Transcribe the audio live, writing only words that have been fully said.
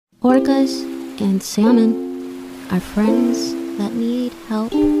Orcas and salmon are friends that need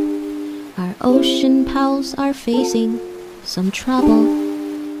help. Our ocean pals are facing some trouble.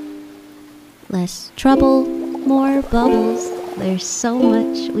 Less trouble, more bubbles. There's so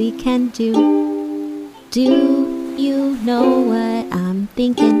much we can do. Do you know what I'm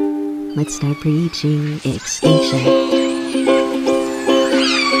thinking? Let's start preaching extinction.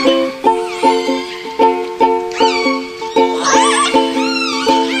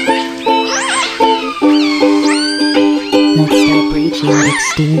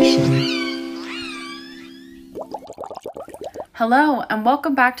 Extinction. Hello, and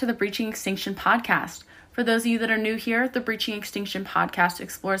welcome back to the Breaching Extinction podcast. For those of you that are new here, the Breaching Extinction podcast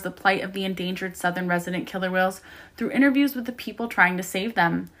explores the plight of the endangered southern resident killer whales through interviews with the people trying to save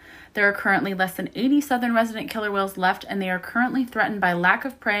them. There are currently less than 80 southern resident killer whales left, and they are currently threatened by lack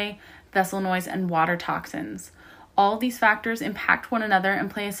of prey, vessel noise, and water toxins. All of these factors impact one another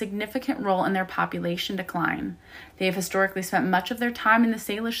and play a significant role in their population decline. They have historically spent much of their time in the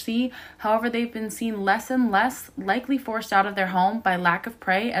Salish Sea, however they've been seen less and less, likely forced out of their home by lack of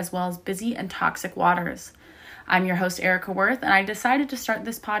prey as well as busy and toxic waters. I'm your host, Erica Worth, and I decided to start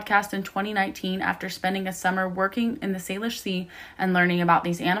this podcast in 2019 after spending a summer working in the Salish Sea and learning about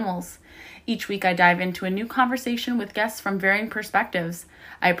these animals. Each week I dive into a new conversation with guests from varying perspectives.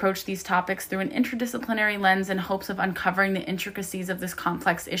 I approach these topics through an interdisciplinary lens in hopes of uncovering the intricacies of this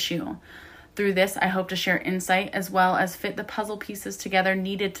complex issue. Through this, I hope to share insight as well as fit the puzzle pieces together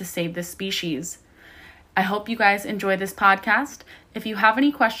needed to save this species. I hope you guys enjoy this podcast. If you have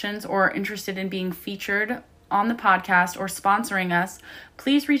any questions or are interested in being featured on the podcast or sponsoring us,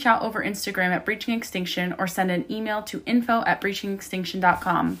 please reach out over Instagram at Breaching Extinction or send an email to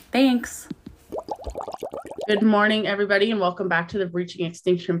info@breachingextinction.com. Thanks. Good morning, everybody, and welcome back to the Breaching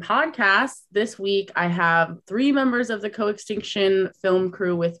Extinction podcast. This week, I have three members of the Co-Extinction film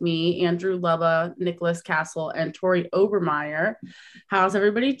crew with me: Andrew Lubba, Nicholas Castle, and Tori Obermeyer. How's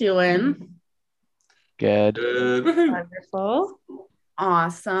everybody doing? Good. Wonderful.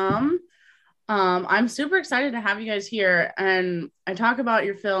 Awesome. I'm super excited to have you guys here, and I talk about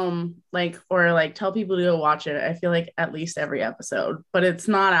your film or tell people to go watch it. I feel like at least every episode, but it's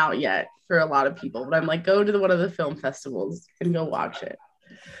not out yet for a lot of people. But I'm like, go to one of the film festivals and go watch it.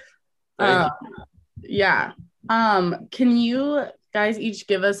 Yeah. Can you guys each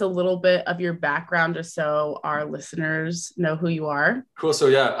give us a little bit of your background just so our listeners know who you are? Cool.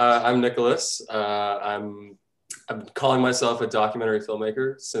 So I'm Nicholas. I'm calling myself a documentary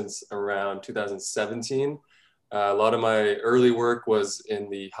filmmaker since around 2017. A lot of my early work was in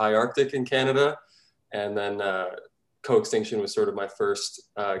the high Arctic in Canada, and then Co-Extinction was sort of my first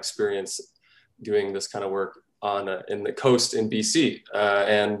experience doing this kind of work in the coast in BC.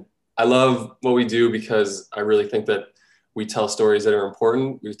 And I love what we do because I really think that we tell stories that are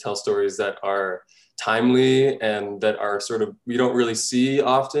important. We tell stories that are timely and that are sort of, we don't really see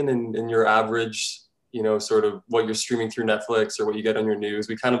often in your average, sort of what you're streaming through Netflix or what you get on your news.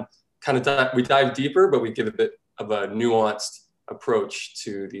 We we dive deeper, but we give a bit of a nuanced approach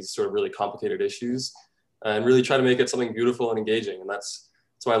to these sort of really complicated issues and really try to make it something beautiful and engaging. And that's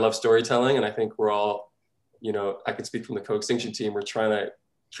why I love storytelling. And I think we're all, I can speak from the Co-Extinction team. We're trying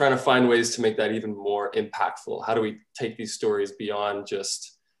to find ways to make that even more impactful. How do we take these stories beyond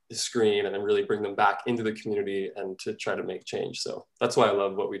just the screen and then really bring them back into the community and to try to make change? So that's why I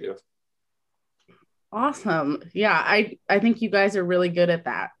love what we do. Awesome. Yeah, I think you guys are really good at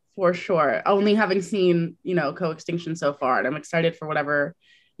that for sure. Only having seen, Co-Extinction so far, and I'm excited for whatever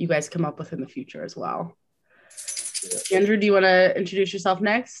you guys come up with in the future as well. Yeah. Andrew, do you want to introduce yourself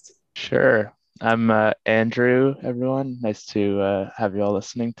next? Sure. I'm Andrew, everyone. Nice to have you all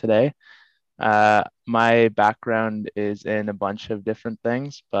listening today. My background is in a bunch of different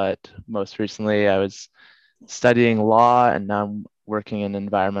things, but most recently I was studying law, and now I'm working in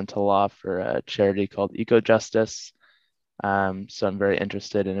environmental law for a charity called EcoJustice. So I'm very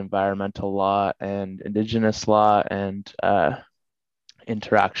interested in environmental law and Indigenous law and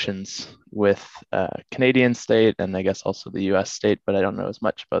interactions with Canadian state and I guess also the US state, but I don't know as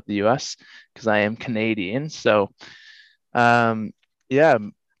much about the US because I am Canadian. So I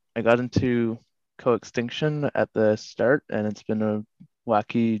got into Co-Extinction at the start, and it's been a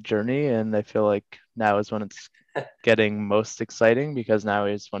wacky journey, and I feel like now is when it's getting most exciting because now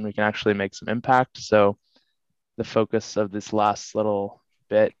is when we can actually make some impact. So the focus of this last little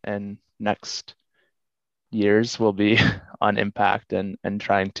bit and next years will be on impact and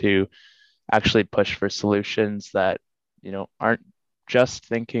trying to actually push for solutions that, aren't just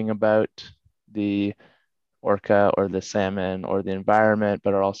thinking about the orca or the salmon or the environment,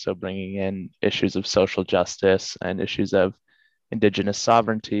 but are also bringing in issues of social justice and issues of indigenous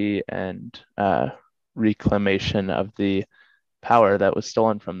sovereignty and reclamation of the power that was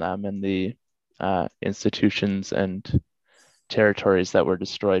stolen from them and the institutions and territories that were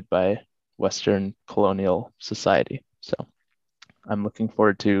destroyed by Western colonial society. So I'm looking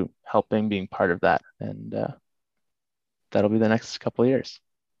forward to helping being part of that, and that'll be the next couple of years.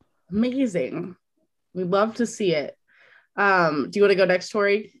 Amazing. We'd love to see it. Do you want to go next,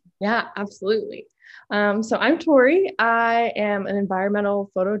 Tori? Yeah, absolutely. So I'm Tori. I am an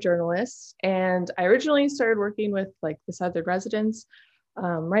environmental photojournalist, and I originally started working with like the Southern Residents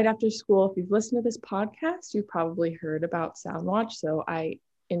right after school. If you've listened to this podcast, you've probably heard about Soundwatch. So I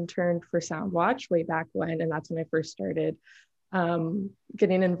interned for Soundwatch way back when, and that's when I first started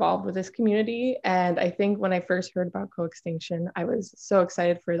getting involved with this community. And I think when I first heard about co-extinction, I was so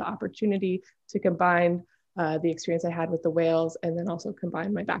excited for the opportunity to combine the experience I had with the whales and then also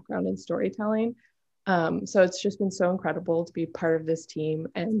combine my background in storytelling. So it's just been so incredible to be part of this team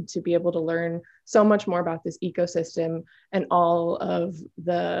and to be able to learn so much more about this ecosystem and all of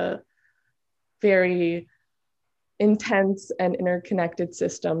the very intense and interconnected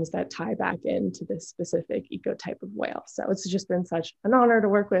systems that tie back into this specific ecotype of whale. So it's just been such an honor to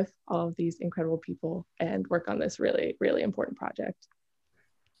work with all of these incredible people and work on this really, really important project.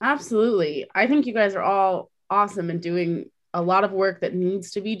 Absolutely. I think you guys are all awesome and doing a lot of work that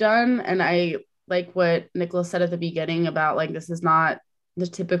needs to be done. And I like what Nicholas said at the beginning about like, this is not the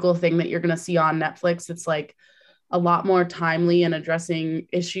typical thing that you're going to see on Netflix. It's like a lot more timely and addressing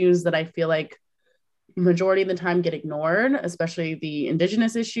issues that I feel like majority of the time get ignored, especially the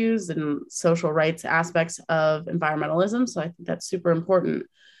indigenous issues and social rights aspects of environmentalism. So I think that's super important.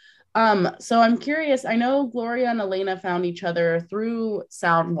 So I'm curious, I know Gloria and Elena found each other through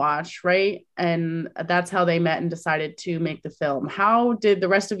Soundwatch, right? And that's how they met and decided to make the film. How did the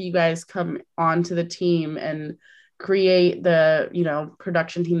rest of you guys come onto the team and create the,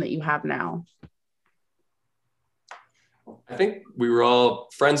 production team that you have now? I think we were all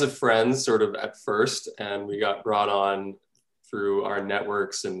friends of friends sort of at first, and we got brought on through our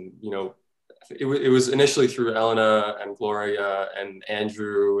networks. And, it was initially through Elena and Gloria and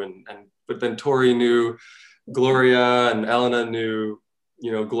Andrew, but then Tori knew Gloria and Elena knew,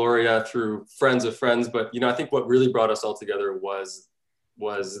 Gloria through friends of friends. But, I think what really brought us all together was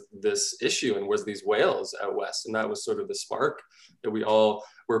this issue and was these whales out west. And that was sort of the spark that we all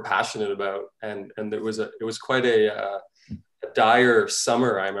were passionate about. And it was quite a dire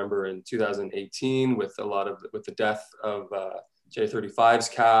summer, I remember, in 2018 with the death of J35's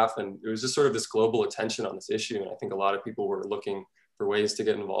calf, and it was just sort of this global attention on this issue, and I think a lot of people were looking for ways to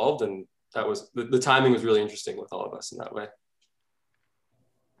get involved, and that was the timing was really interesting with all of us in that way.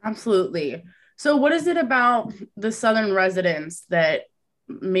 Absolutely. So what is it about the Southern Residents that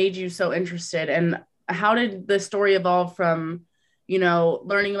made you so interested, and how did the story evolve from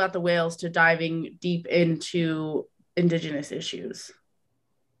learning about the whales to diving deep into indigenous issues?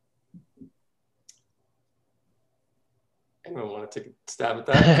 Anyone want to take a stab at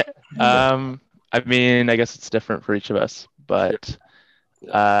that? I mean, I guess it's different for each of us, but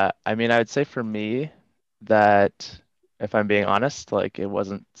I would say for me that, if I'm being honest, like it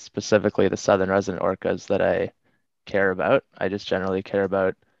wasn't specifically the Southern resident orcas that I care about. I just generally care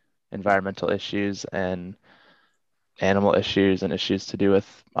about environmental issues and animal issues and issues to do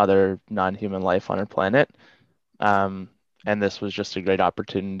with other non-human life on our planet. And this was just a great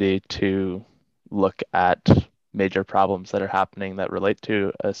opportunity to look at major problems that are happening that relate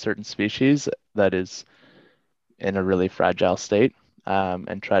to a certain species that is in a really fragile state,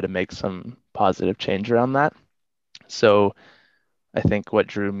 and try to make some positive change around that. So I think what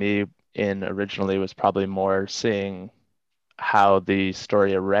drew me in originally was probably more seeing how the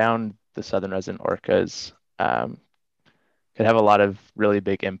story around the Southern resident orcas could have a lot of really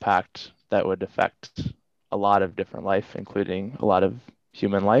big impact that would affect a lot of different life, including a lot of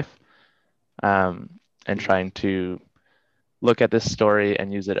human life, and trying to look at this story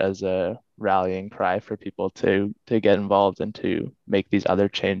and use it as a rallying cry for people to get involved and to make these other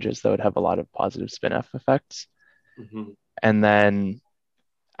changes that would have a lot of positive spin-off effects. Mm-hmm. And then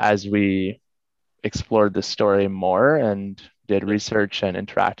as we explored the story more and did research and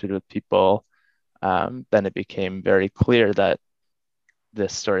interacted with people, then it became very clear that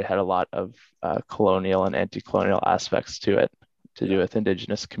this story had a lot of colonial and anti-colonial aspects to it, to do with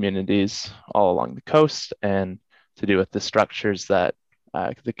indigenous communities all along the coast, and to do with the structures that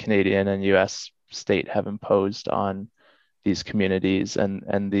the Canadian and US state have imposed on these communities,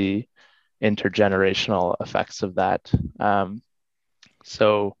 and the intergenerational effects of that.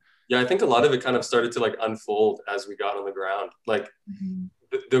 Yeah, I think a lot of it kind of started to unfold as we got on the ground,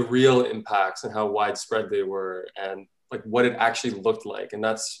 the real impacts and how widespread they were, and like what it actually looked like. And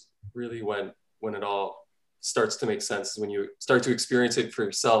that's really when it all starts to make sense, is when you start to experience it for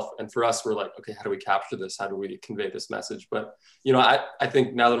yourself. And for us, we're like, okay, how do we capture this? How do we convey this message? But, you know, I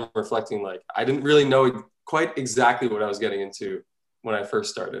think now that I'm reflecting, like, I didn't really know quite exactly what I was getting into when I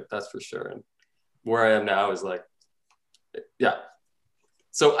first started, that's for sure. And where I am now is like, yeah.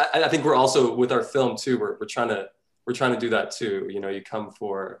 So I think we're also, with our film too, we're trying to do that too. You know, you come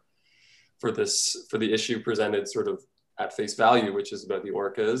for the issue presented sort of at face value, which is about the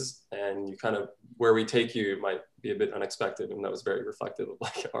orcas, and you kind of, where we take you might be a bit unexpected, and that was very reflective of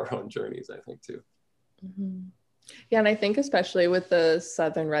like our own journeys, I think, too. Mm-hmm. Yeah, and I think especially with the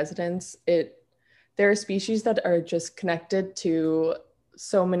southern residents, there are species that are just connected to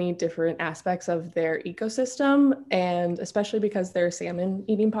so many different aspects of their ecosystem, and especially because they're a salmon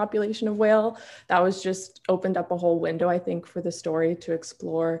eating population of whale, that was just opened up a whole window, I think, for the story to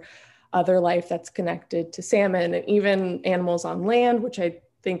explore other life that's connected to salmon and even animals on land, which I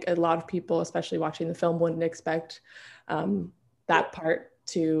think a lot of people, especially watching the film, wouldn't expect that part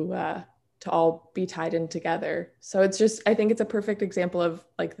to all be tied in together. So it's just, I think it's a perfect example of,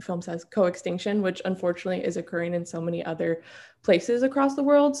 like the film says, co-extinction, which unfortunately is occurring in so many other places across the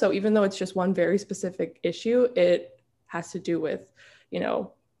world. So even though it's just one very specific issue, it has to do with, you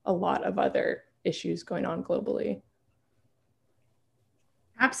know, a lot of other issues going on globally.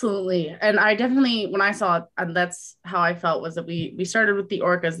 Absolutely. And I definitely, when I saw it, and that's how I felt, was that we started with the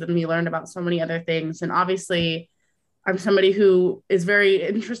orcas, then we learned about so many other things. And obviously I'm somebody who is very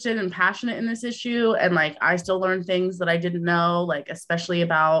interested and passionate in this issue. And like, I still learn things that I didn't know, like, especially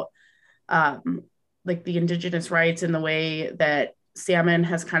about like the indigenous rights and the way that salmon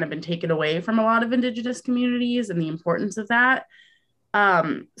has kind of been taken away from a lot of indigenous communities and the importance of that.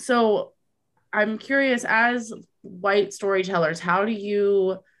 So I'm curious, as white storytellers, how do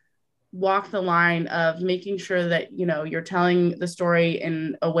you walk the line of making sure that, you know, you're telling the story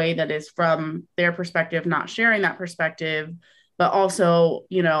in a way that is from their perspective, not sharing that perspective, but also,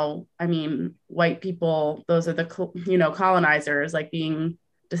 you know, I mean, white people, those are the, you know, colonizers, like being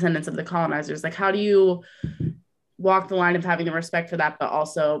descendants of the colonizers. Like, how do you walk the line of having the respect for that, but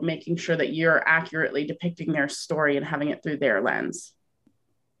also making sure that you're accurately depicting their story and having it through their lens?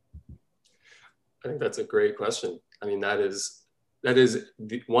 I think that's a great question. I mean, that is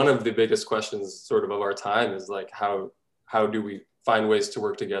one of the biggest questions sort of our time, is like, how do we find ways to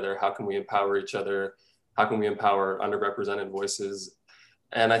work together? How can we empower each other? How can we empower underrepresented voices?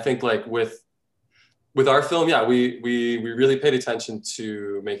 And I think like with our film, yeah, we really paid attention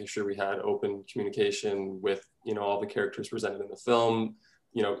to making sure we had open communication with, you know, all the characters presented in the film.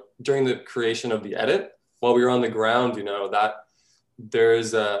 You know, during the creation of the edit, while we were on the ground, you know, that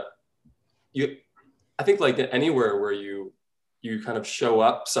there's I think like anywhere where you kind of show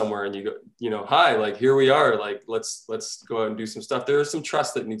up somewhere and you go, you know, hi, like here we are, like let's go out and do some stuff. There is some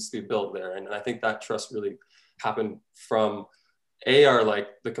trust that needs to be built there, and I think that trust really happened from our like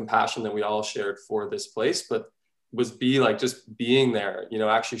the compassion that we all shared for this place, but was B, like just being there, you know,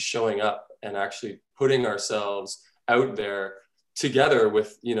 actually showing up and actually putting ourselves out there together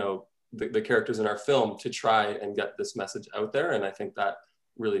with, you know, the characters in our film to try and get this message out there. And I think that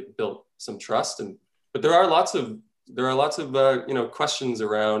really built some trust. But there are lots of you know, questions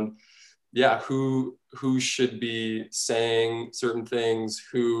around, yeah, who should be saying certain things,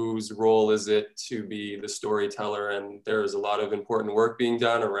 whose role is it to be the storyteller, and there's a lot of important work being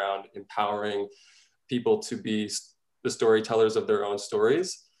done around empowering people to be the storytellers of their own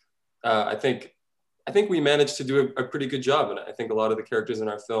stories. I think we managed to do a pretty good job, and I think a lot of the characters in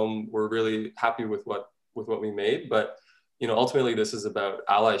our film were really happy with what we made. But you know, ultimately, this is about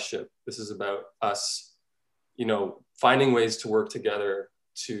allyship. This is about us, you know, finding ways to work together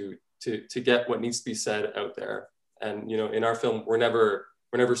to get what needs to be said out there. And you know, in our film, we're never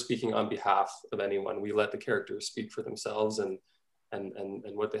speaking on behalf of anyone. We let the characters speak for themselves, and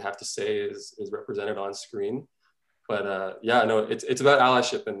what they have to say is represented on screen. But yeah, no, it's about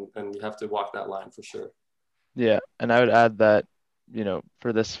allyship, and you have to walk that line for sure. Yeah, and I would add that, you know,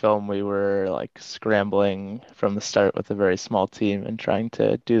 for this film, we were like scrambling from the start with a very small team and trying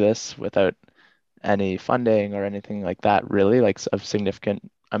to do this without any funding or anything like that, really, like of significant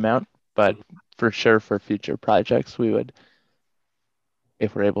amount. But for sure, for future projects, we would,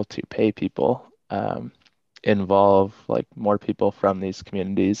 if we're able to pay people, involve like more people from these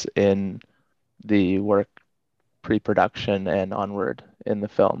communities in the work pre-production and onward in the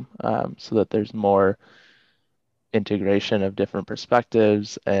film, so that there's more integration of different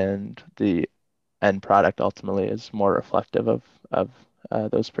perspectives, and the end product ultimately is more reflective of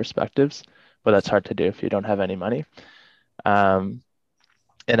those perspectives. But that's hard to do if you don't have any money. And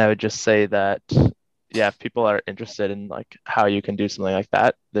I would just say that, yeah, if people are interested in like how you can do something like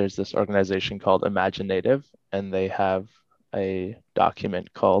that, there's this organization called Imaginative, and they have a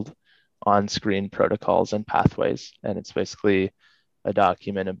document called On-Screen Protocols and Pathways, and it's basically a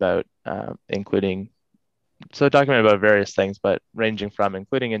document about a document about various things, but ranging from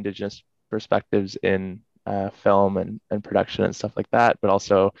including Indigenous perspectives in film and production and stuff like that, but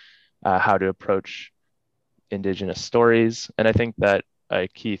also how to approach Indigenous stories. And I think that a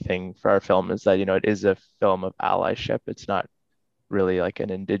key thing for our film is that, it is a film of allyship. It's not really like an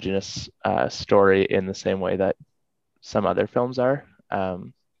Indigenous story in the same way that some other films are.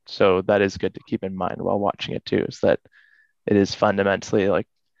 So that is good to keep in mind while watching it too, is that it is fundamentally like,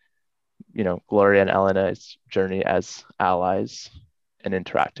 Gloria and Elena's journey as allies and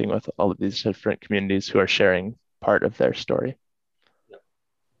interacting with all of these different communities who are sharing part of their story.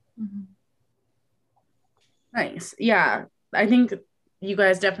 Mm-hmm. Nice. Yeah. I think you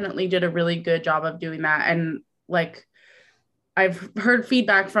guys definitely did a really good job of doing that. And like, I've heard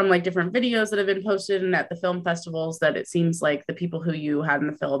feedback from like different videos that have been posted and at the film festivals that it seems like the people who you had in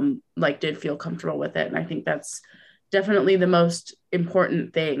the film like did feel comfortable with it. And I think that's definitely the most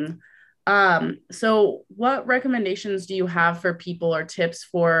important thing. So what recommendations do you have for people or tips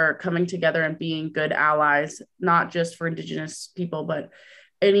for coming together and being good allies, not just for Indigenous people, but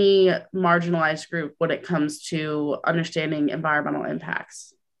any marginalized group when it comes to understanding environmental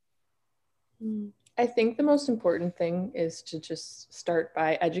impacts? I think the most important thing is to just start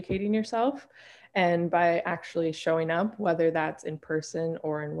by educating yourself and by actually showing up, whether that's in person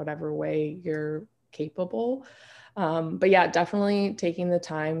or in whatever way you're capable. But yeah, definitely taking the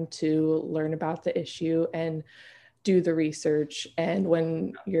time to learn about the issue and do the research. And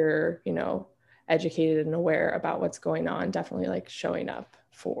when you're, educated and aware about what's going on, definitely like showing up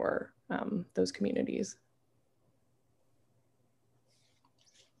for those communities.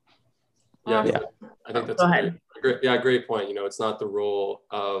 Yeah, Awesome. I think that's Go a ahead. great point. It's not the role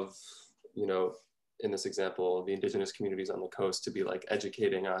of, in this example, the Indigenous communities on the coast to be like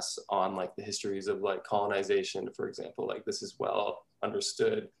educating us on like the histories of like colonization, for example. Like this is well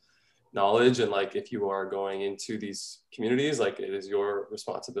understood knowledge, and like if you are going into these communities, like it is your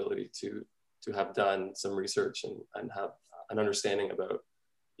responsibility to have done some research and have an understanding about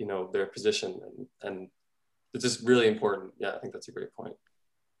their position, and it's just really important. Yeah, I think that's a great point,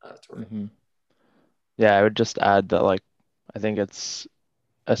 Tori. Mm-hmm. Yeah, I would just add that like I think it's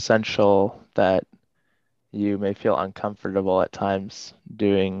essential that you may feel uncomfortable at times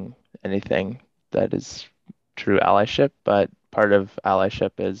doing anything that is true allyship, but part of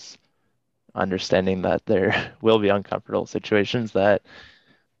allyship is understanding that there will be uncomfortable situations that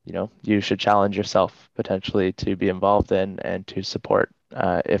you should challenge yourself potentially to be involved in and to support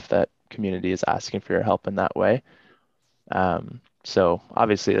if that community is asking for your help in that way. So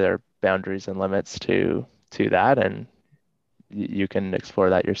obviously there are boundaries and limits to that, and you can explore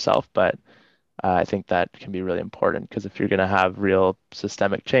that yourself. But I think that can be really important, because if you're going to have real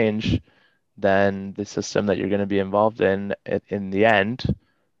systemic change, then the system that you're going to be involved in the end,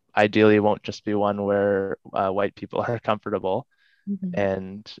 ideally won't just be one where white people are comfortable. Mm-hmm.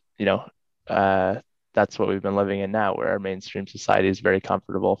 And, that's what we've been living in now, where our mainstream society is very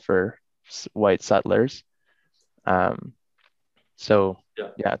comfortable for white settlers. So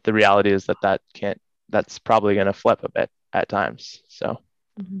yeah, the reality is that's probably going to flip a bit at times. So.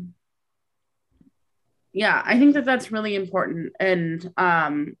 Mm-hmm. Yeah, I think that that's really important. And,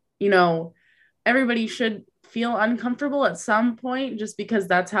 everybody should feel uncomfortable at some point, just because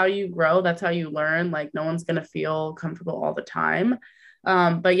that's how you grow. That's how you learn. Like no one's going to feel comfortable all the time.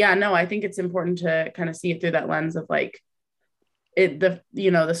 But yeah, no, I think it's important to kind of see it through that lens of like the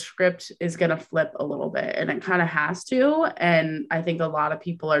script is going to flip a little bit, and it kind of has to. And I think a lot of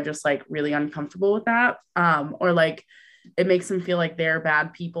people are just like really uncomfortable with that. Or like, it makes them feel like they're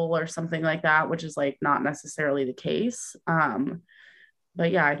bad people or something like that, which is like not necessarily the case.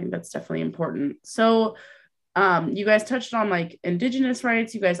 But yeah, I think that's definitely important. So you guys touched on like Indigenous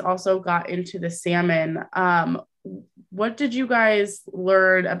rights. You guys also got into the salmon. What did you guys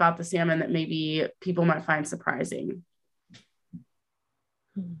learn about the salmon that maybe people might find surprising?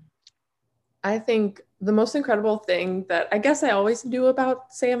 I think the most incredible thing that I guess I always knew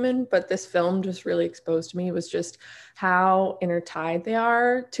about salmon, but this film just really exposed to me, was just how intertied they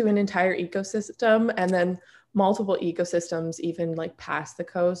are to an entire ecosystem, and then multiple ecosystems even like past the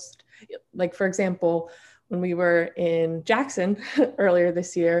coast. Like for example, when we were in Jackson earlier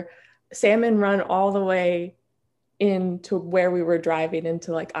this year, salmon run all the way into where we were driving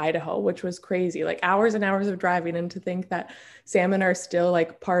into like Idaho, which was crazy, like hours and hours of driving. And to think that salmon are still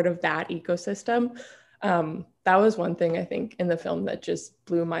like part of that ecosystem That was one thing I think in the film that just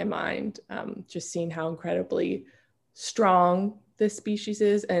blew my mind, just seeing how incredibly strong this species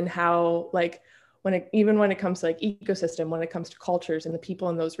is, and how like even when it comes to like ecosystem, when it comes to cultures and the people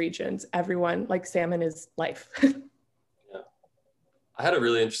in those regions, everyone, like salmon is life. Yeah, I had a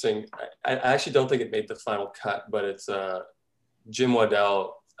really interesting, I actually don't think it made the final cut, but it's Jim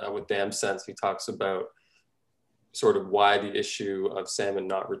Waddell with Dam Sense. He talks about sort of why the issue of salmon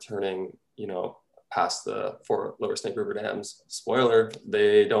not returning, past the 4 lower Snake River dams, spoiler,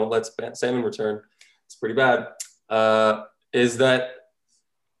 they don't let salmon return, it's pretty bad, is that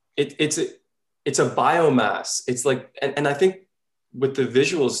it's a biomass. It's like, and I think with the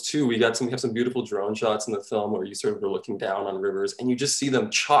visuals too, we have some beautiful drone shots in the film where you sort of are looking down on rivers and you just see them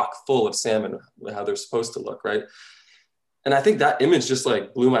chock full of salmon, how they're supposed to look, right? And I think that image just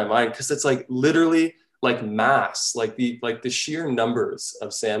like blew my mind, because it's like literally like mass, like the sheer numbers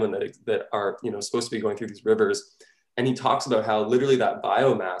of salmon that are supposed to be going through these rivers. And he talks about how literally that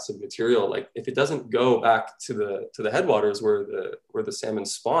biomass of material, like if it doesn't go back to the headwaters where the salmon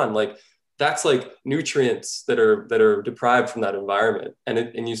spawn, like that's like nutrients that are deprived from that environment.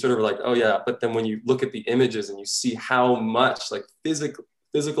 And you sort of are like, oh yeah, but then when you look at the images and you see how much like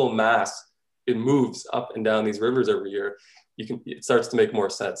physical mass it moves up and down these rivers every year, it starts to make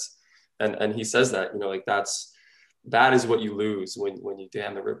more sense. And he says that, like that is what you lose when you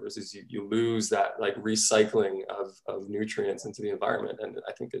dam the rivers, is you lose that like recycling of nutrients into the environment. And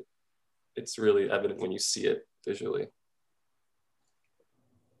I think it's really evident when you see it visually.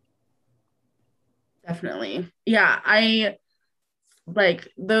 Definitely. Yeah, I like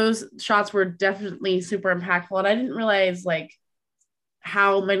those shots were definitely super impactful, and I didn't realize like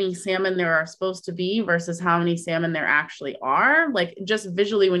how many salmon there are supposed to be versus how many salmon there actually are. Like just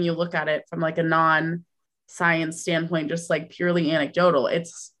visually, when you look at it from like a non-science standpoint, just like purely anecdotal,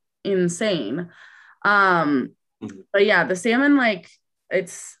 it's insane. But yeah, the salmon, like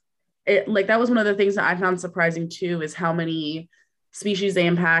like that was one of the things that I found surprising too, is how many species they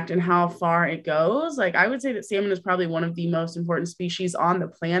impact and how far it goes. Like I would say that salmon is probably one of the most important species on the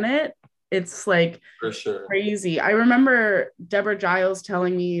planet. It's like for sure crazy. I remember Deborah Giles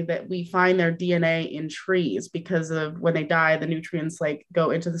telling me that we find their DNA in trees because of when they die, the nutrients like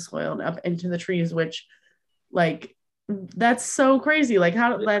go into the soil and up into the trees, which like that's so crazy. Like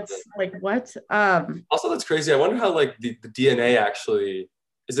how that's like what? Also, that's crazy. I wonder how like the DNA actually,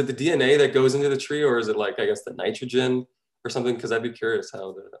 is it the DNA that goes into the tree, or is it like, I guess, the nitrogen or something? Because I'd be curious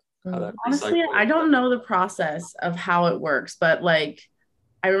how that honestly, I don't know the process of how it works, but like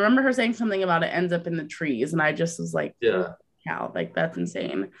I remember her saying something about it ends up in the trees, and I just was like, yeah, cow, like that's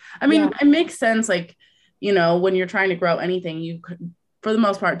insane. I mean, It makes sense, like, when you're trying to grow anything, you could, for the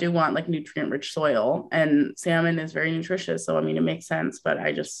most part, do want like nutrient rich soil, and salmon is very nutritious, so I mean it makes sense, but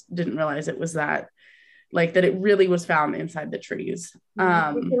I just didn't realize it was that it really was found inside the trees. You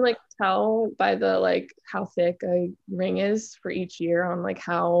can like tell by the like how thick a ring is for each year on like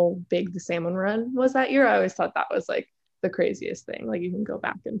how big the salmon run was that year. I always thought that was like the craziest thing. Like you can go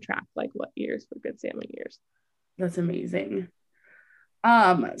back and track like what years were good salmon years. That's amazing.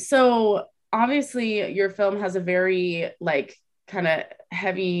 So obviously your film has a very like kind of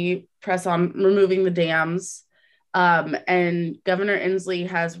heavy press on removing the dams. And Governor Inslee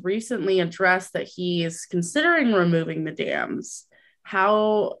has recently addressed that he is considering removing the dams.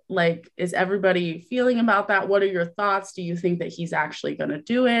 How like is everybody feeling about that? What are your thoughts? Do you think that he's actually going to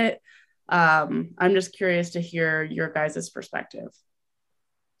do it? I'm just curious to hear your guys' perspective.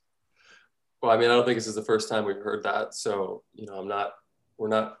 Well, I mean, I don't think this is the first time we've heard that. So, we're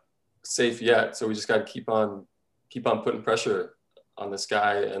not safe yet. So we just got to keep on putting pressure on this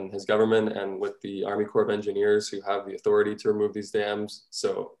guy and his government, and with the Army Corps of Engineers who have the authority to remove these dams.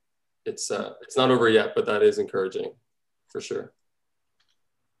 So it's not over yet, but that is encouraging for sure.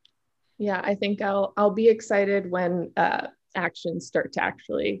 Yeah, I think I'll be excited when actions start to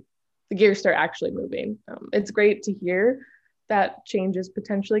the gears start actually moving. It's great to hear that change is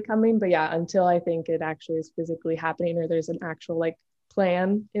potentially coming, but yeah, until I think it actually is physically happening or there's an actual like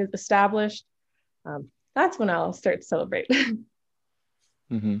plan is established, that's when I'll start to celebrate.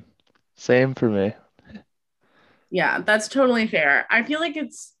 Mm-hmm. Same for me. Yeah, that's totally fair. I feel like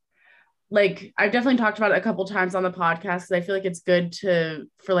it's like I've definitely talked about it a couple times on the podcast, because I feel like it's good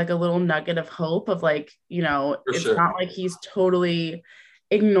for like a little nugget of hope of like, it's sure. Not like he's totally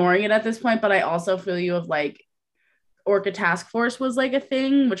ignoring it at this point, but I also feel you of like Orca Task Force was like a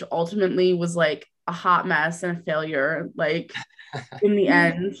thing, which ultimately was like a hot mess and a failure, like in the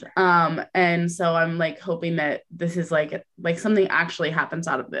end. And so I'm like hoping that this is like something actually happens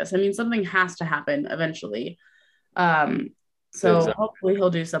out of this. I mean, something has to happen eventually. So Exactly. hopefully he'll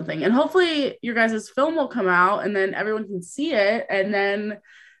do something. And hopefully your guys' film will come out and then everyone can see it. And then Yeah.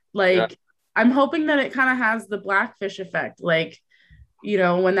 like I'm hoping that it kind of has the Blackfish effect. Like,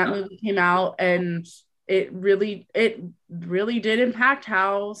 when that movie came out and it really did impact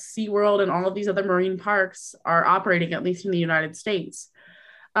how SeaWorld and all of these other marine parks are operating, at least in the United States.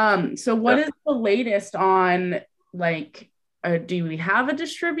 So what Yeah. is the latest on like do we have a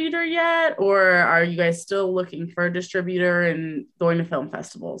distributor yet, or are you guys still looking for a distributor and going to film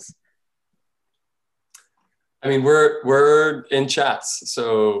festivals? I mean, we're in chats,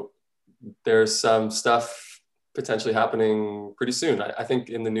 so there's some stuff potentially happening pretty soon. I think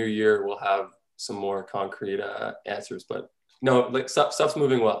in the new year we'll have some more concrete answers, but no, like stuff's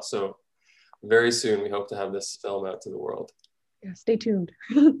moving well. So very soon we hope to have this film out to the world. Yeah, stay tuned.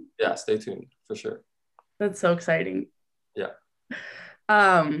 Yeah, stay tuned for sure. That's so exciting. Yeah.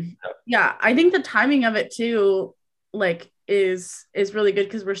 Yeah, I think the timing of it too, like is really good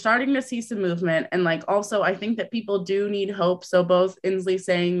because we're starting to see some movement. And like also I think that people do need hope. So both Inslee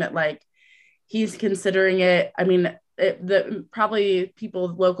saying that like he's considering it. I mean, probably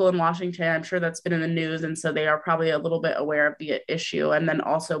people local in Washington, I'm sure that's been in the news. And so they are probably a little bit aware of the issue. And then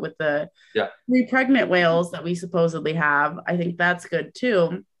also with the Yeah. 3 pregnant whales that we supposedly have, I think that's good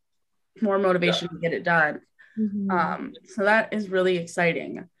too. More motivation to get it done. So that is really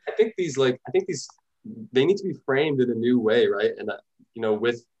exciting. I think these they need to be framed in a new way, right? And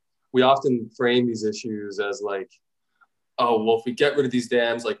we often frame these issues as like, oh, well, if we get rid of these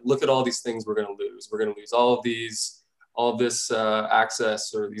dams, like look at all these things we're going to lose. We're going to lose all of this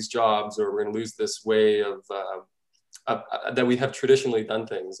access or these jobs, or we're going to lose this way of that we have traditionally done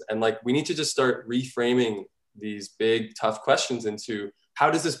things. And like we need to just start reframing these big tough questions into how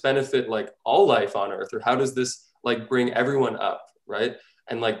does this benefit like all life on Earth, or how does this like bring everyone up, right?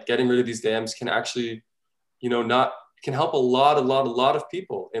 And like getting rid of these dams can actually, not can help a lot of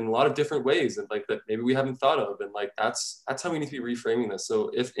people in a lot of different ways, and like that maybe we haven't thought of. And like that's how we need to be reframing this.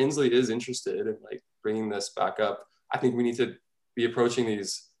 So if Inslee is interested in like bringing this back up, I think we need to be approaching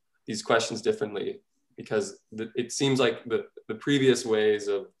these questions differently, because it seems like the previous ways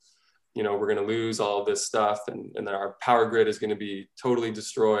of, we're going to lose all this stuff, and then our power grid is going to be totally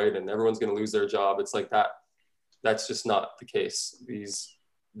destroyed and everyone's going to lose their job. It's like that's just not the case.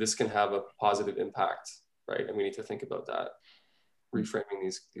 This can have a positive impact, right? And we need to think about that, reframing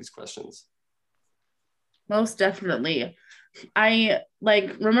these questions. Most definitely. I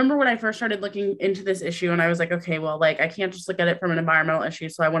like remember when I first started looking into this issue and I was like, okay, well, like I can't just look at it from an environmental issue.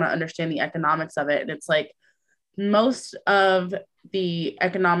 So I want to understand the economics of it. And it's like most of the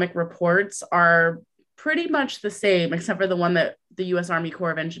economic reports are pretty much the same, except for the one that the US Army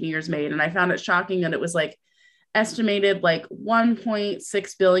Corps of Engineers made. And I found it shocking that it was like estimated like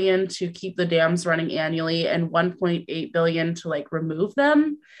 1.6 billion to keep the dams running annually and 1.8 billion to like remove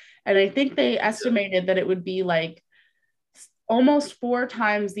them. And I think they estimated that it would be like almost 4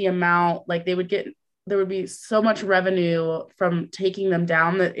 times the amount, like there would be so much revenue from taking them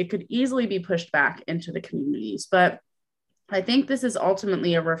down that it could easily be pushed back into the communities. But I think this is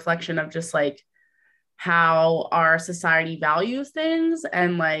ultimately a reflection of just like how our society values things.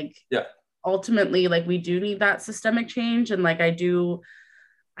 And like, ultimately, like we do need that systemic change. And like, I do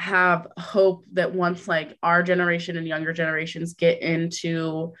have hope that once like our generation and younger generations get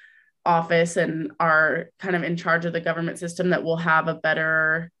into office and are kind of in charge of the government system, that we'll have a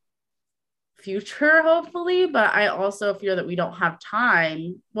better future, hopefully. But I also fear that we don't have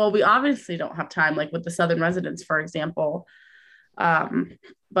time. Well, we obviously don't have time, like with the Southern residents, for example.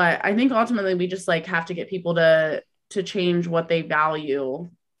 But I think ultimately we just like have to get people to change what they value,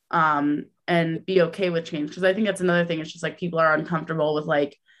 and be okay with change. Because I think that's another thing. It's just like people are uncomfortable with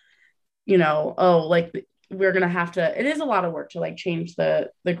like, oh, like we're gonna have to. It is a lot of work to like change the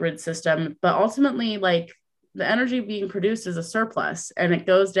grid system, but ultimately, like the energy being produced is a surplus, and it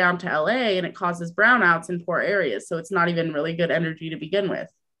goes down to LA, and it causes brownouts in poor areas. So it's not even really good energy to begin with.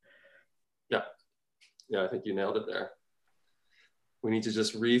 Yeah, I think you nailed it there. We need to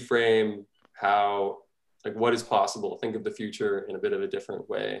just reframe how, like, what is possible. Think of the future in a bit of a different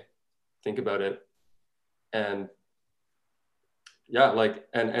way. Think about it, and like,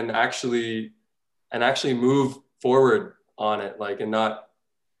 and actually move forward on it, like, and not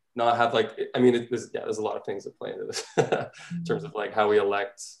have like, I mean, there's a lot of things that play into this in terms of like how we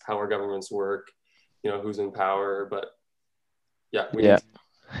elect, how our governments work, who's in power, but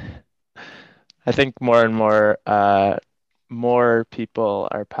I think more and more people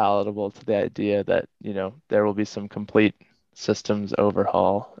are palatable to the idea that, there will be some complete systems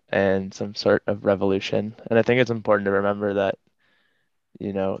overhaul and some sort of revolution. And I think it's important to remember that,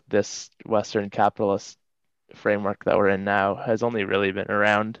 this Western capitalist framework that we're in now has only really been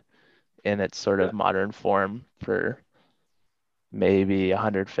around in its sort of modern form for maybe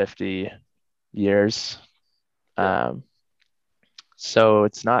 150 years. So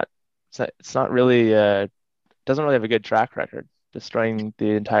it's not really doesn't really have a good track record, destroying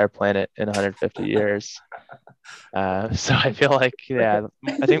the entire planet in 150 years. So I feel like, I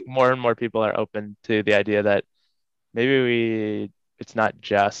think more and more people are open to the idea that maybe it's not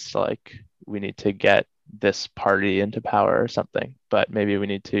just like we need to get this party into power or something, but maybe we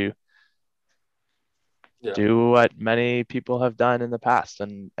need to do what many people have done in the past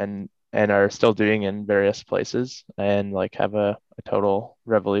and are still doing in various places, and like have a total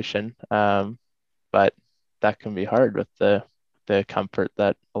revolution. But that can be hard with the comfort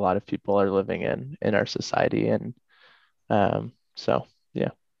that a lot of people are living in our society. And so, yeah.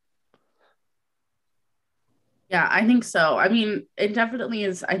 Yeah, I think so. I mean, it definitely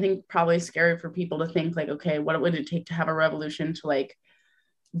is, I think, probably scary for people to think like, okay, what would it take to have a revolution to like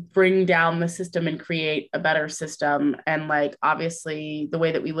bring down the system and create a better system? And like, obviously the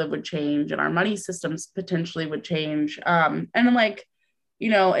way that we live would change and our money systems potentially would change. And then like,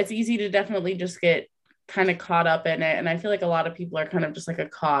 it's easy to definitely just get kind of caught up in it. And I feel like a lot of people are kind of just like a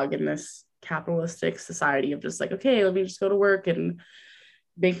cog in this capitalistic society of just like, okay, let me just go to work and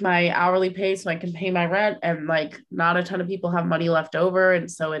make my hourly pay so I can pay my rent. And like, not a ton of people have money left over. And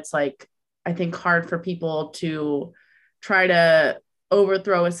so it's like, I think hard for people to try to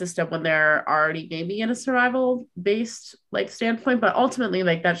overthrow a system when they're already maybe in a survival based like standpoint, but ultimately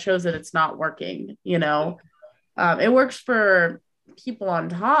like that shows that it's not working. It works for people on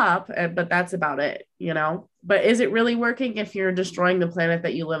top, but that's about it. But is it really working if you're destroying the planet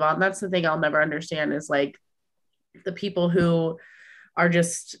that you live on? That's the thing I'll never understand, is like the people who are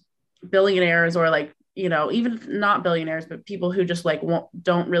just billionaires, or like, even not billionaires, but people who just like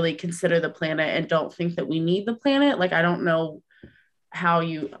don't really consider the planet and don't think that we need the planet. Like, I don't know how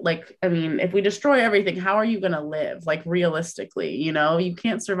you like, I mean, if we destroy everything, how are you going to live? Like, realistically, you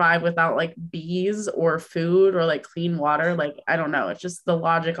can't survive without like bees or food or like clean water. Like, I don't know. It's just the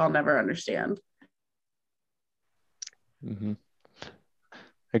logic I'll never understand. Mm-hmm.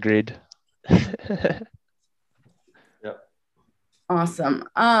 Agreed. Awesome.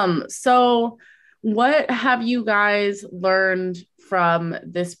 So what have you guys learned from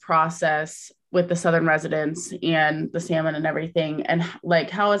this process with the Southern residents and the salmon and everything? And like,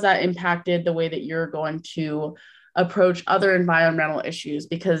 how has that impacted the way that you're going to approach other environmental issues?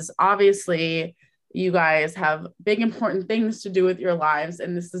 Because obviously you guys have big, important things to do with your lives,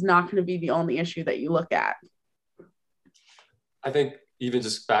 and this is not going to be the only issue that you look at. I think even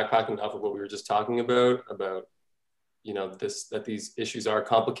just backpacking off of what we were just talking about that these issues are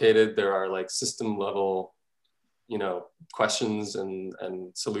complicated. There are like system level, questions and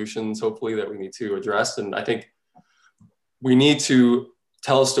solutions, hopefully, that we need to address. And I think we need to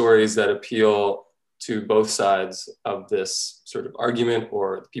tell stories that appeal to both sides of this sort of argument,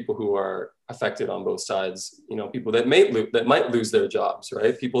 or the people who are affected on both sides, people that might lose their jobs,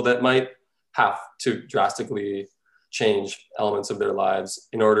 right? People that might have to drastically change elements of their lives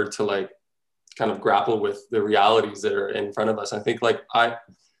in order to like kind of grapple with the realities that are in front of us. I think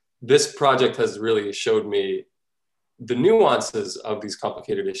this project has really showed me the nuances of these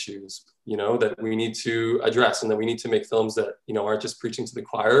complicated issues, that we need to address, and that we need to make films that, aren't just preaching to the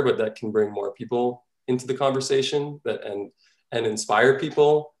choir, but that can bring more people into the conversation, and inspire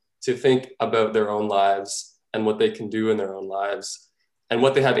people to think about their own lives and what they can do in their own lives, and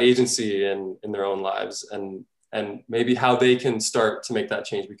what they have agency in their own lives, and maybe how they can start to make that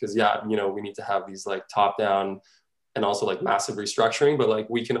change. Because we need to have these like top down and also like massive restructuring, but like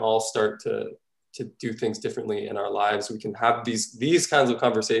we can all start to do things differently in our lives. We can have these kinds of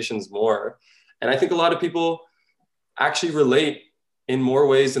conversations more. And I think a lot of people actually relate in more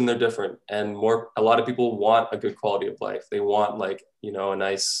ways than they're different. And a lot of people want a good quality of life. They want like, a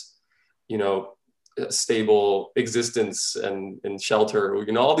nice, stable existence and shelter,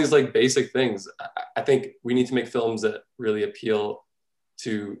 all these like basic things. I think we need to make films that really appeal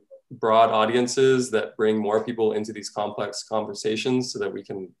to broad audiences, that bring more people into these complex conversations, so that we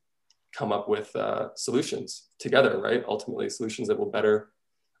can come up with solutions together, right? Ultimately, solutions that will better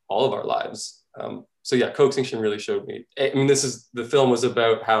all of our lives. So yeah, Co-Extinction really showed me. I mean, the film was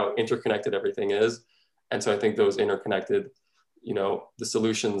about how interconnected everything is. And so I think those interconnected, the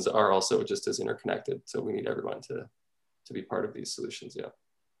solutions are also just as interconnected. So we need everyone to be part of these solutions. Yeah.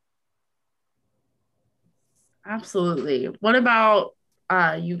 Absolutely. What about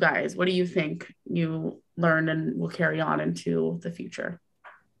you guys? What do you think you learned and will carry on into the future?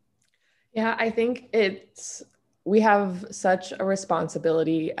 Yeah, I think we have such a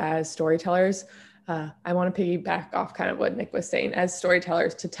responsibility as storytellers I want to piggyback off kind of what Nick was saying, as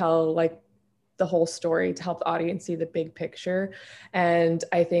storytellers, to tell like the whole story, to help the audience see the big picture. And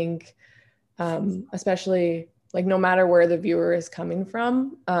I think especially like no matter where the viewer is coming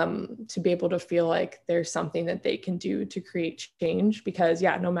from, to be able to feel like there's something that they can do to create change. Because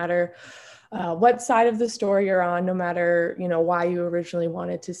yeah, no matter what side of the story you're on, no matter, you know, why you originally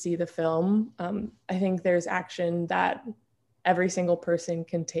wanted to see the film, I think there's action that every single person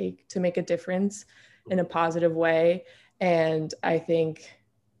can take to make a difference in a positive way. And I think,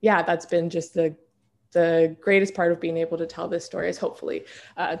 yeah, that's been just the greatest part of being able to tell this story, is hopefully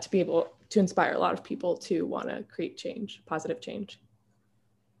to be able to inspire a lot of people to want to create change, positive change.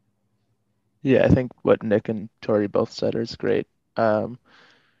 Yeah, I think what Nick and Tori both said is great. So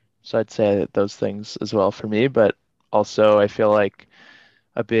I'd say those things as well for me, but also I feel like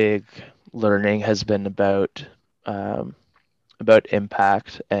a big learning has been about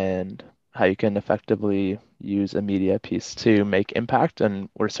impact and how you can effectively use a media piece to make impact. And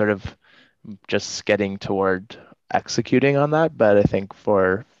we're sort of just getting toward executing on that. But I think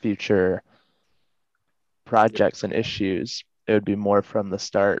for future projects and issues, it would be more from the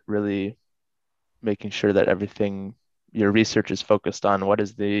start, really making sure that everything your research is focused on what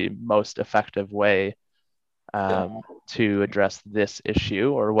is the most effective way to address this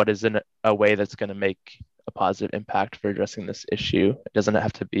issue, or what is a way that's going to make a positive impact for addressing this issue. It doesn't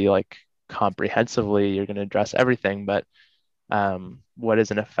have to be like comprehensively you're going to address everything, but what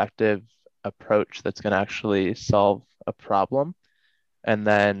is an effective approach that's going to actually solve a problem, and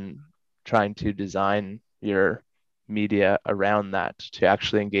then trying to design your media around that to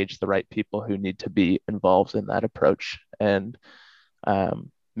actually engage the right people who need to be involved in that approach, and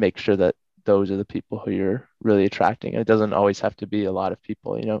make sure that those are the people who you're really attracting. And it doesn't always have to be a lot of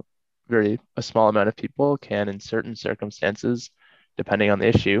people, you know, a small amount of people can, in certain circumstances, depending on the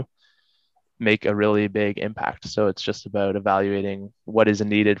issue, make a really big impact. So it's just about evaluating what is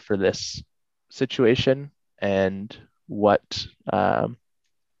needed for this situation, and what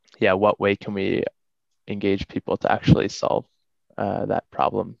way can we engage people to actually solve that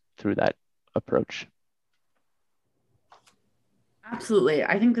problem through that approach. Absolutely.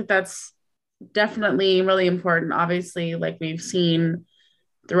 I think that that's definitely really important. Obviously, like we've seen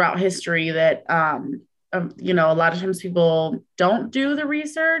throughout history that you know, a lot of times people don't do the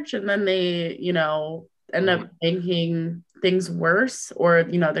research, and then they, you know, end up making things worse. Or,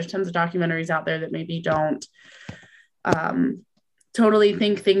 you know, there's tons of documentaries out there that maybe don't totally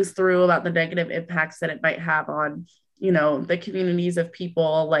think things through about the negative impacts that it might have on, you know, the communities of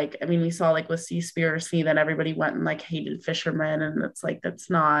people. Like, I mean, we saw like with Seaspiracy that everybody went and like hated fishermen, and it's like, that's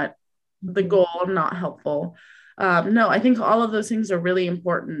not the goal, not helpful. No, I think all of those things are really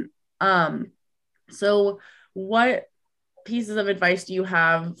important. So what pieces of advice do you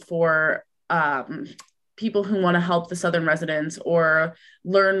have for people who want to help the Southern residents, or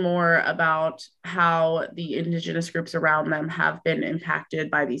learn more about how the Indigenous groups around them have been impacted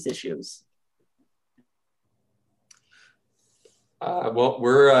by these issues? Well,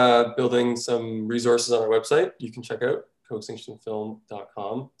 we're building some resources on our website. You can check out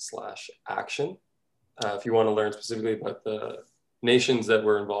coextinctionfilm.com/action if you want to learn specifically about the nations that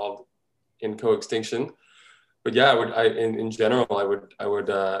were involved in co-extinction. But yeah, in general, I would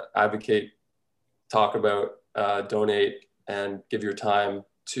advocate, talk about, donate, and give your time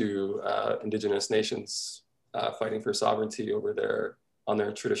to Indigenous nations fighting for sovereignty on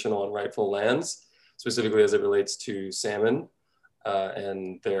their traditional and rightful lands, specifically as it relates to salmon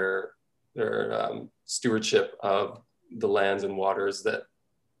and their stewardship of the lands and waters that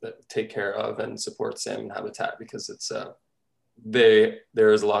take care of and support salmon habitat, because there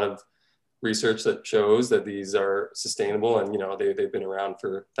is a lot of research that shows that these are sustainable, and, you know, they've been around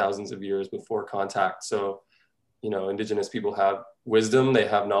for thousands of years before contact. So, you know, Indigenous people have wisdom, they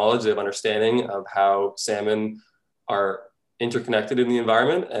have knowledge, they have understanding of how salmon are interconnected in the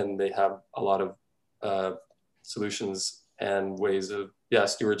environment, and they have a lot of solutions and ways of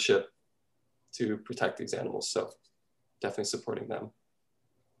stewardship to protect these animals. So definitely supporting them.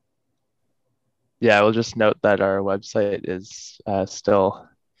 Yeah, I will just note that our website is still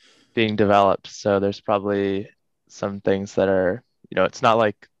being developed. So there's probably some things that are, you know, it's not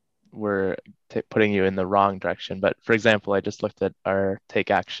like we're putting you in the wrong direction. But for example, I just looked at our Take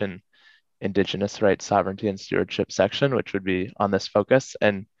Action Indigenous Rights, Sovereignty, and Stewardship section, which would be on this focus.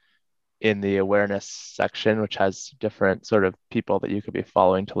 And in the awareness section, which has different sort of people that you could be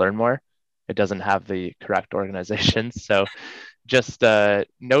following to learn more, it doesn't have the correct organizations. So just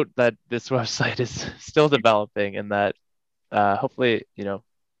note that this website is still developing, and that hopefully, you know,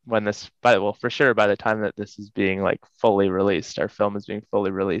 when for sure by the time that this is being like fully released, our film is being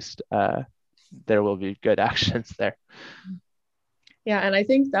fully released, there will be good actions there. Yeah, and I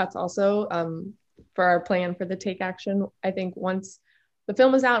think that's also for our plan for the Take Action. I think once the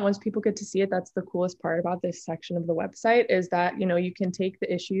film is out, once people get to see it, that's the coolest part about this section of the website, is that, you know, you can take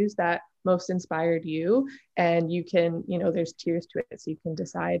the issues that most inspired you, and you can, you know, there's tiers to it. So you can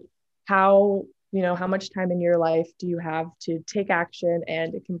decide how, you know, how much time in your life do you have to take action,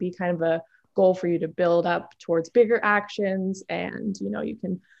 and it can be kind of a goal for you to build up towards bigger actions, and, you know, you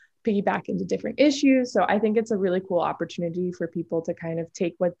can piggyback into different issues. So I think it's a really cool opportunity for people to kind of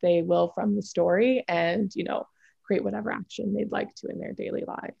take what they will from the story and, you know, create whatever action they'd like to in their daily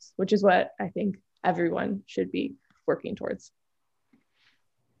lives, which is what I think everyone should be working towards.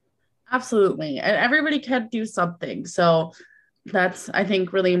 Absolutely. And everybody can do something. So that's, I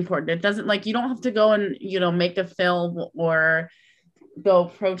think, really important. It doesn't, like, you don't have to go and, you know, make a film or go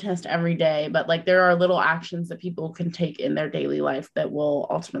protest every day, but like there are little actions that people can take in their daily life that will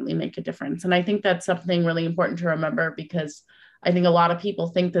ultimately make a difference. And I think that's something really important to remember, because I think a lot of people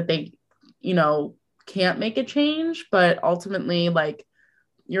think that they, you know, can't make a change, but ultimately, like,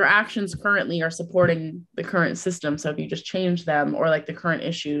 your actions currently are supporting the current system. So if you just change them, or like the current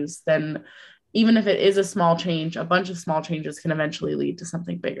issues, then even if it is a small change, a bunch of small changes can eventually lead to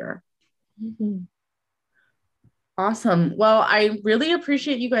something bigger. Mm-hmm. Awesome. Well, I really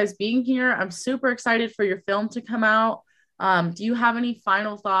appreciate you guys being here. I'm super excited for your film to come out. Do you have any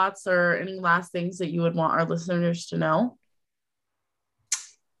final thoughts or any last things that you would want our listeners to know?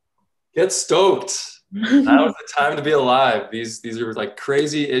 Get stoked. Now is the time to be alive. These are like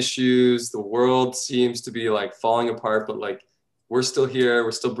crazy issues. The world seems to be like falling apart, but like we're still here.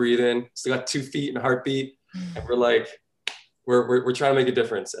 We're still breathing. Still got 2 feet and a heartbeat, and we're like, we're trying to make a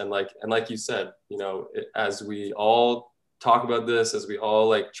difference. And like you said, you know, as we all talk about this, as we all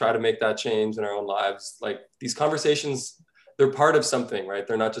like try to make that change in our own lives, like these conversations, they're part of something, right?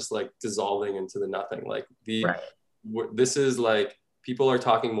 They're not just like dissolving into the nothing. Like this is like, people are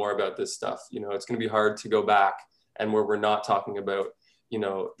talking more about this stuff. You know, it's going to be hard to go back and where we're not talking about, you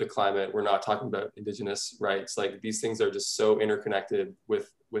know, the climate, we're not talking about Indigenous rights. Like these things are just so interconnected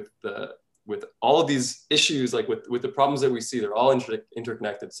with all of these issues, like with the problems that we see, they're all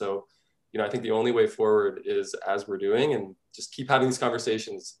interconnected. So, you know, I think the only way forward is as we're doing, and just keep having these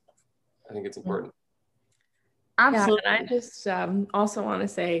conversations. I think it's important. Absolutely. Yeah, and I just also want to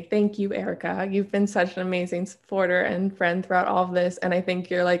say thank you, Erica. You've been such an amazing supporter and friend throughout all of this. And I think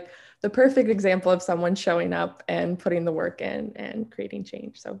you're like the perfect example of someone showing up and putting the work in and creating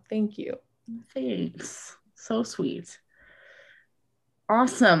change. So thank you. Thanks. So sweet.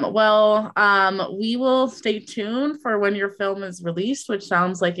 Awesome. Well, we will stay tuned for when your film is released, which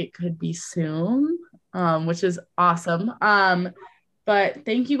sounds like it could be soon, which is awesome. But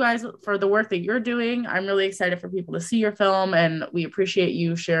thank you guys for the work that you're doing. I'm really excited for people to see your film, and we appreciate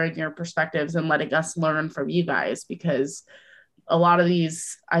you sharing your perspectives and letting us learn from you guys, because a lot of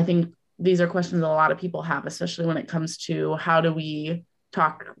these, I think these are questions a lot of people have, especially when it comes to how do we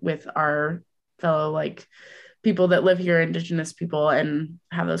talk with our fellow, like, people that live here, Indigenous people, and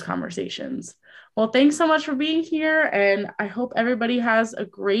have those conversations. Well, thanks so much for being here, and I hope everybody has a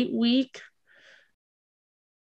great week.